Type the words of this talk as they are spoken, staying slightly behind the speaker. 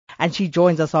and she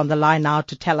joins us on the line now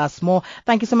to tell us more.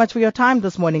 Thank you so much for your time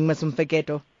this morning, Ms.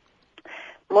 Mfeketo.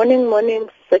 Morning,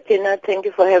 Sakina. Thank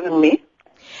you for having me.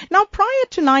 Now, prior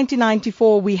to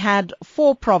 1994, we had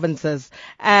 4 provinces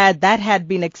that had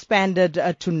been expanded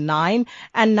to 9,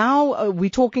 and now we're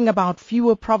talking about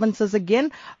fewer provinces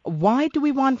again. Why do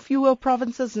we want fewer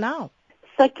provinces now?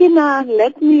 Sakina,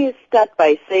 let me start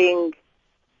by saying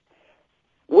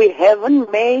we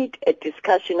haven't made a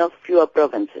discussion of fewer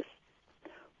provinces.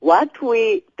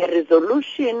 The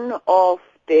resolution of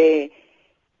the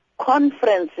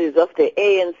conferences of the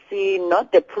ANC,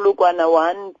 not the Polokwane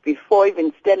one, before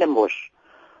even Stellenbosch,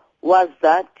 was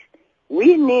that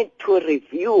we need to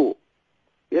review.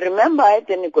 You remember at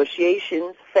the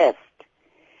negotiations first,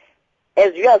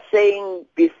 as you are saying,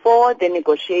 before the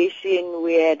negotiation,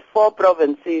 we had 4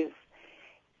 provinces.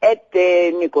 At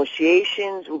the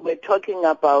negotiations, we were talking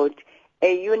about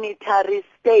a unitary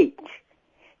state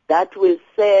that will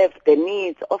serve the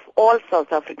needs of all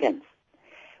South Africans.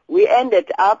 We ended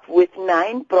up with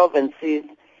 9 provinces,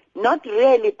 not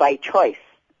really by choice.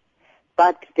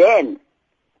 But then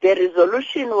the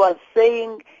resolution was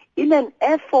saying, in an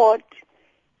effort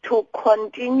to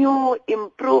continue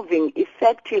improving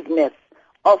effectiveness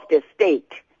of the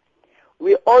state,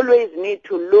 we always need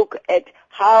to look at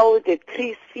how the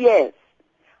 3 spheres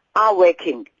are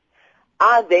working.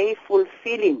 Are they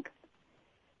fulfilling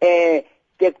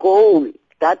the goal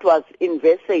that was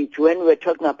envisaged when we were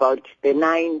talking about the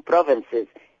 9 provinces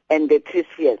and the 3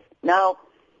 spheres? Now,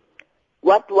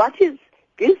 what is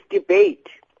this debate?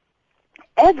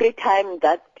 Every time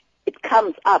that it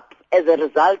comes up as a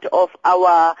result of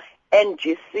our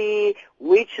NGC,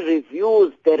 which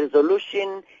reviews the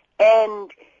resolution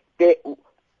and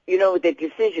the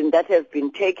decision that has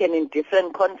been taken in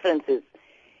different conferences,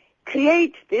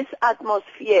 create this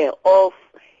atmosphere of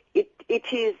it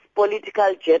is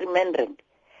political gerrymandering.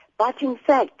 But in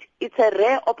fact, it's a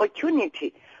rare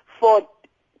opportunity for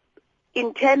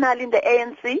internal in the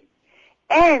ANC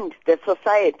and the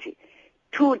society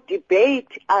to debate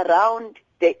around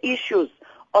the issues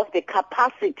of the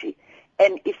capacity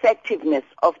and effectiveness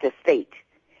of the state.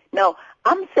 Now,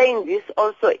 I'm saying this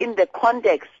also in the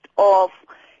context of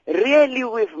really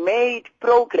we've made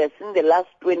progress in the last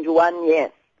 21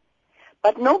 years.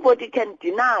 But nobody can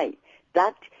deny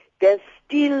that there's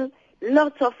still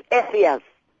lots of areas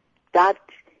that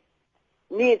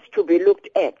needs to be looked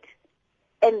at.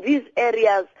 And these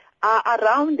areas are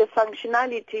around the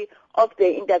functionality of the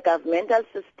intergovernmental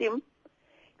system,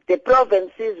 the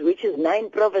provinces, which is 9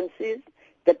 provinces,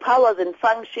 the powers and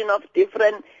function of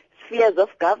different spheres of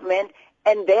government,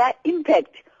 and their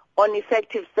impact on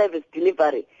effective service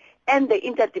delivery, and the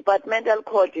interdepartmental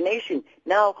coordination.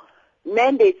 Now,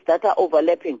 mandates that are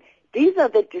overlapping. These are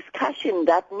the discussion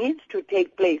that needs to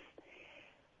take place.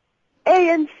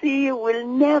 ANC will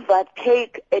never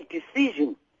take a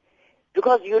decision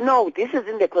because, this is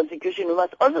in the Constitution. We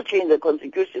must also change the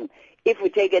Constitution if we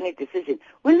take any decision.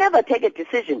 We'll never take a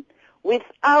decision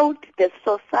without the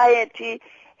society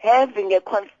having a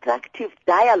constructive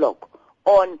dialogue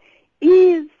on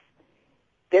is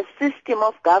the system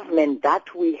of government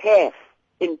that we have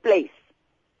in place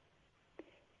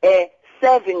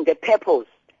serving the purpose,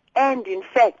 and in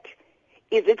fact,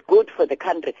 is it good for the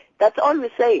country? That's all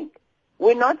we're saying.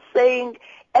 We're not saying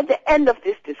at the end of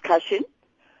this discussion,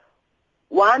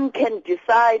 one can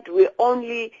decide we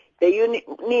only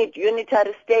need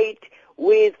unitary state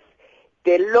with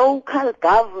the local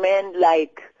government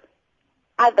like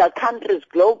other countries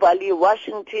globally,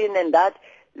 Washington and that,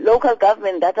 local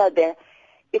government that are the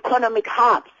economic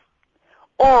hubs.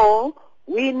 Or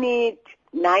we need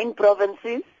 9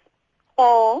 provinces,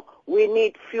 or we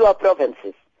need fewer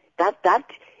provinces. That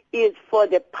is for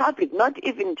the public, not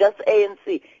even just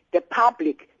ANC, the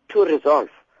public to resolve.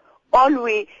 All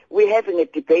we're having a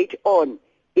debate on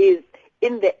is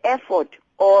in the effort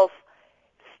of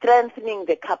strengthening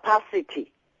the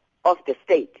capacity of the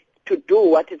state to do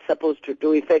what it's supposed to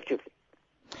do effectively.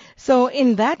 So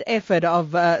in that effort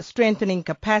of strengthening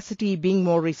capacity, being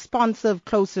more responsive,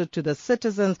 closer to the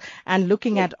citizens, and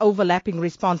looking at overlapping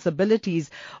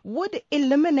responsibilities, would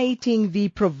eliminating the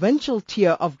provincial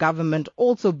tier of government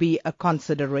also be a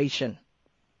consideration?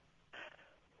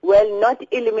 Well, not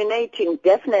eliminating,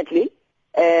 definitely,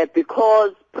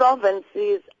 because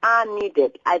provinces are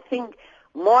needed. I think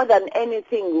more than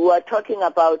anything, we are talking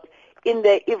about in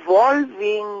the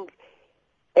evolving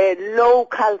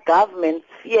local government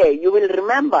sphere. You will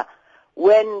remember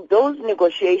when those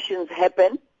negotiations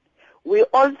happened, we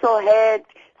also had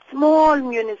small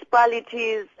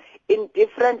municipalities in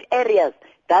different areas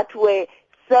that were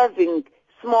serving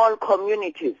small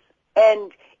communities.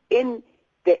 And in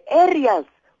the areas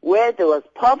where there was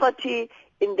poverty,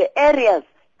 in the areas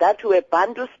that were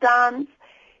Bandustans,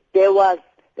 there was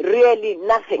really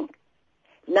nothing.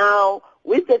 Now,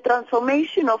 with the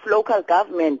transformation of local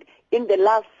government in the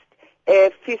last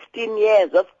 15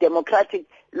 years of democratic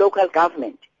local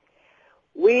government,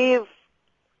 we've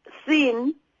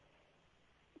seen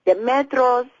the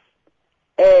metros,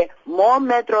 more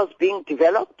metros being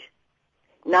developed.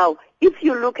 Now, if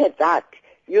you look at that,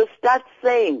 you start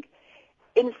saying,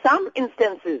 in some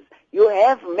instances, you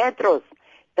have metros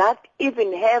that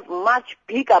even have much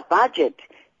bigger budget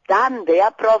than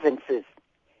their provinces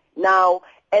now,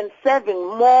 and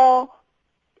serving more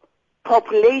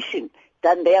population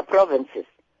than their provinces.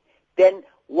 Then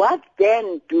what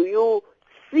then do you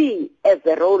see as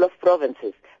the role of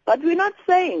provinces? But we're not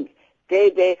saying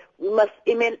we must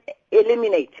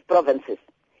eliminate provinces.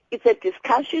 It's a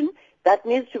discussion that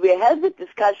needs to be a healthy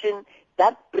discussion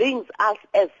that brings us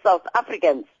as South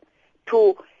Africans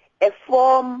to a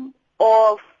form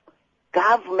of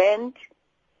government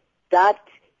that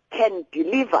can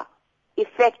deliver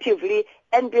effectively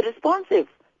and be responsive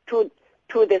to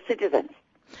the citizens.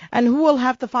 And who will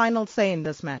have the final say in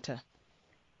this matter?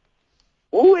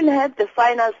 Who will have the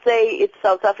final say? It's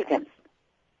South Africans.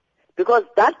 Because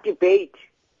that debate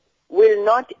will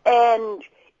not end.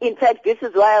 In fact, this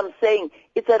is why I'm saying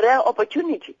it's a rare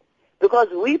opportunity, because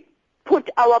we put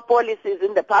our policies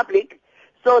in the public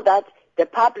so that the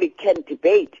public can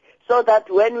debate, so that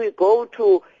when we go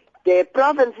to the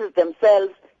provinces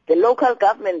themselves, the local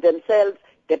government themselves,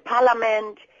 the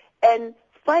parliament, and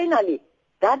finally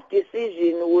that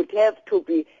decision would have to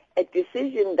be a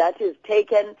decision that is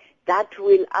taken that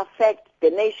will affect the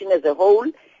nation as a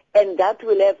whole, and that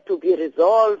will have to be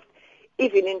resolved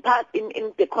even in part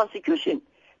in the constitution,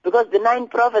 because the 9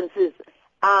 provinces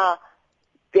are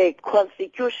the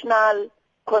constitution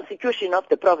of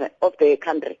the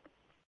country.